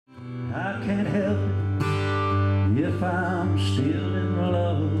I can't help it if I'm still in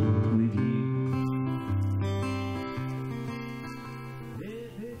love with you.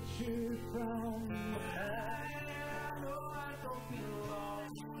 If it sure from I know I don't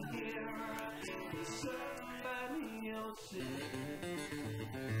belong here with somebody else.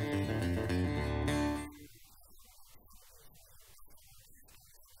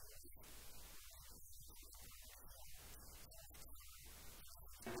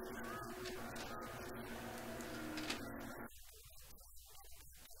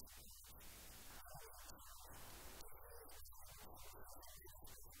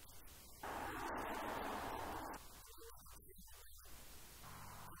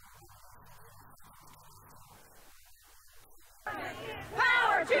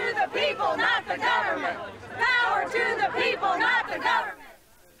 Power to the people, not the government. Power to the people, not the government.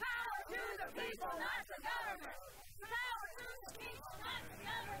 Power to the people, not the government. Power to the people, not the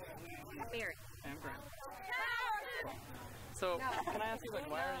government. Mary. And Brent. So, can I ask you,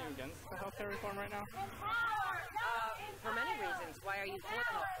 why are you against the healthcare reform right now? For many reasons. Why are you for the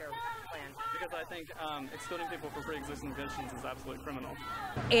healthcare plan? Because I think excluding people for pre-existing conditions is absolutely criminal.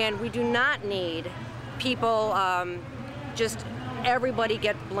 And we do not need people, just everybody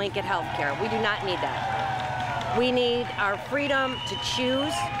get blanket health care. We do not need that. We need our freedom to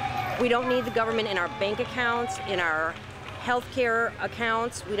choose. We don't need the government in our bank accounts, in our health care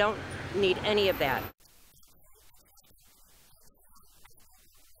accounts. We don't need any of that.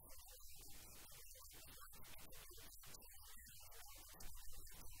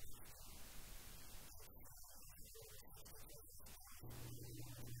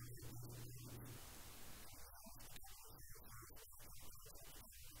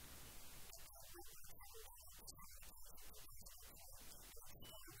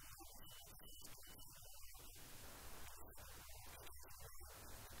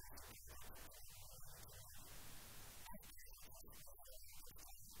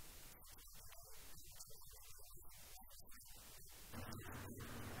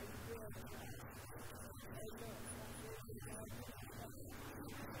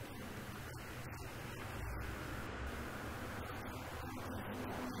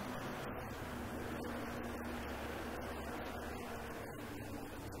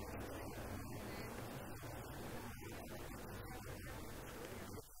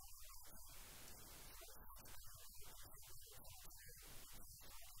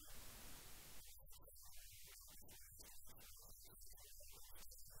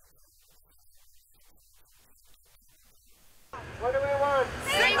 What do we want?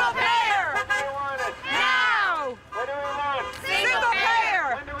 Single payer! When do we want it? Now! What do we want? Single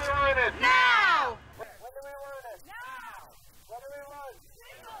payer! When do we want it? Now! When do we want it? Now! What do we want?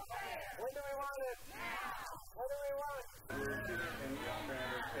 Single payer! When do we want it? Now! What do we want?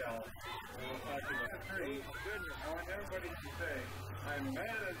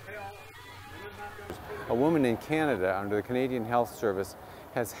 A woman in Canada under the Canadian Health Service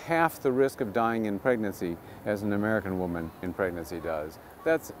has half the risk of dying in pregnancy as an American woman in pregnancy does.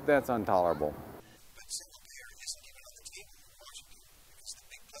 That's intolerable. But single payer isn't even on the table in Washington because the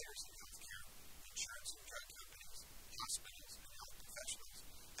big players in healthcare, insurance and drug companies, hospitals, and health professionals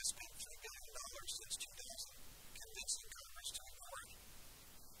have spent $3 billion since 2000 convincing Congress to ignore it.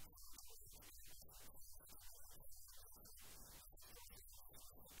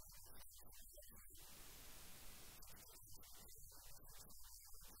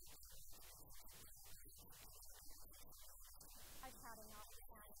 I've had enough,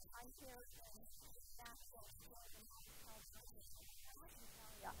 and I'm here in Nashville to join the Mass Health Service. And I can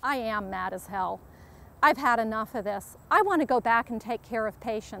tell you, I am mad as hell. I've had enough of this. I want to go back and take care of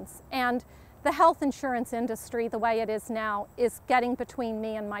patients. And the health insurance industry, the way it is now, is getting between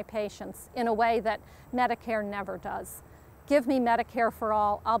me and my patients in a way that Medicare never does. Give me Medicare for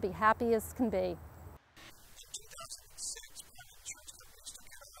all. I'll be happy as can be.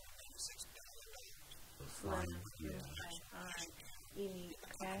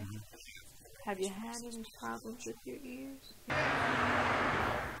 Okay. Have you had any problems with your ears?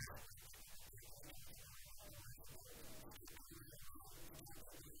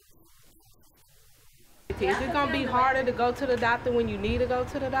 Is it going to be harder to go to the doctor when you need to go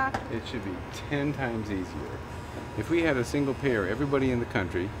to the doctor? It should be 10 times easier. If we had a single payer, everybody in the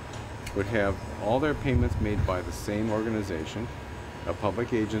country would have all their payments made by the same organization, a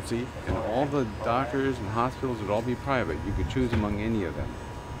public agency, and all the doctors and hospitals would all be private. You could choose among any of them.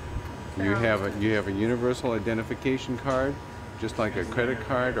 You have a universal identification card, just like a credit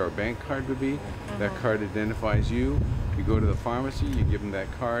card or a bank card would be. That card identifies you. You go to the pharmacy, you give them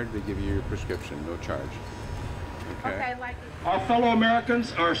that card, they give you your prescription, no charge. Okay. Our fellow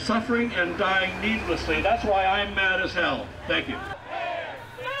Americans are suffering and dying needlessly. That's why I'm mad as hell. Thank you.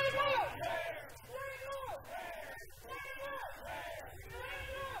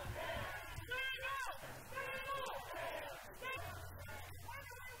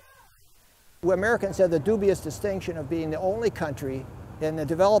 Americans have the dubious distinction of being the only country in the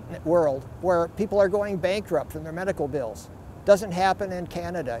developed world where people are going bankrupt from their medical bills. Doesn't happen in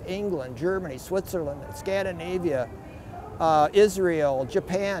Canada, England, Germany, Switzerland, Scandinavia, Israel,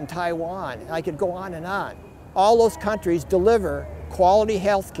 Japan, Taiwan. I could go on and on. All those countries deliver quality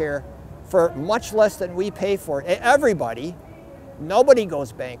health care for much less than we pay for it. Everybody, nobody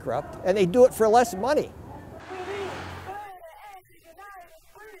goes bankrupt, and they do it for less money.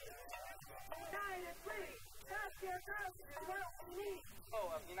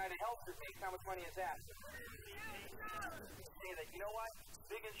 United Health Group makes how much money is that? Say that, you know what?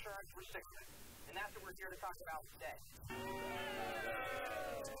 Big insurance, we're sick of it. And that's what we're here to talk about today.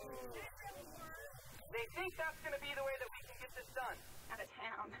 They think that's going to be the way that we can get this done. Out of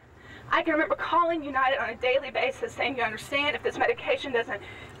town. I can remember calling United on a daily basis saying, you understand, if this medication doesn't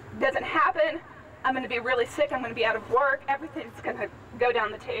happen, I'm going to be really sick, I'm going to be out of work, everything's going to go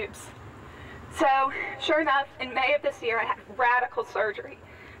down the tubes. So, sure enough, in May of this year, I had radical surgery.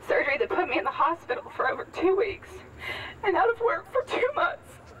 Surgery that put me in the hospital for over 2 weeks and out of work for 2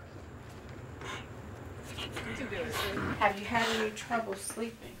 months. Have you had any trouble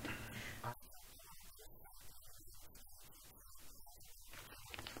sleeping?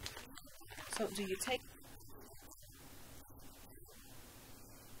 So do you take...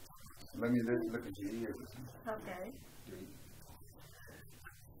 Let me look at your ears. Okay.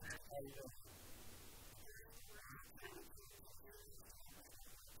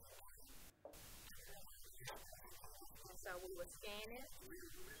 So we will scan it,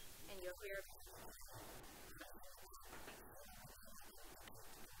 and you'll hear.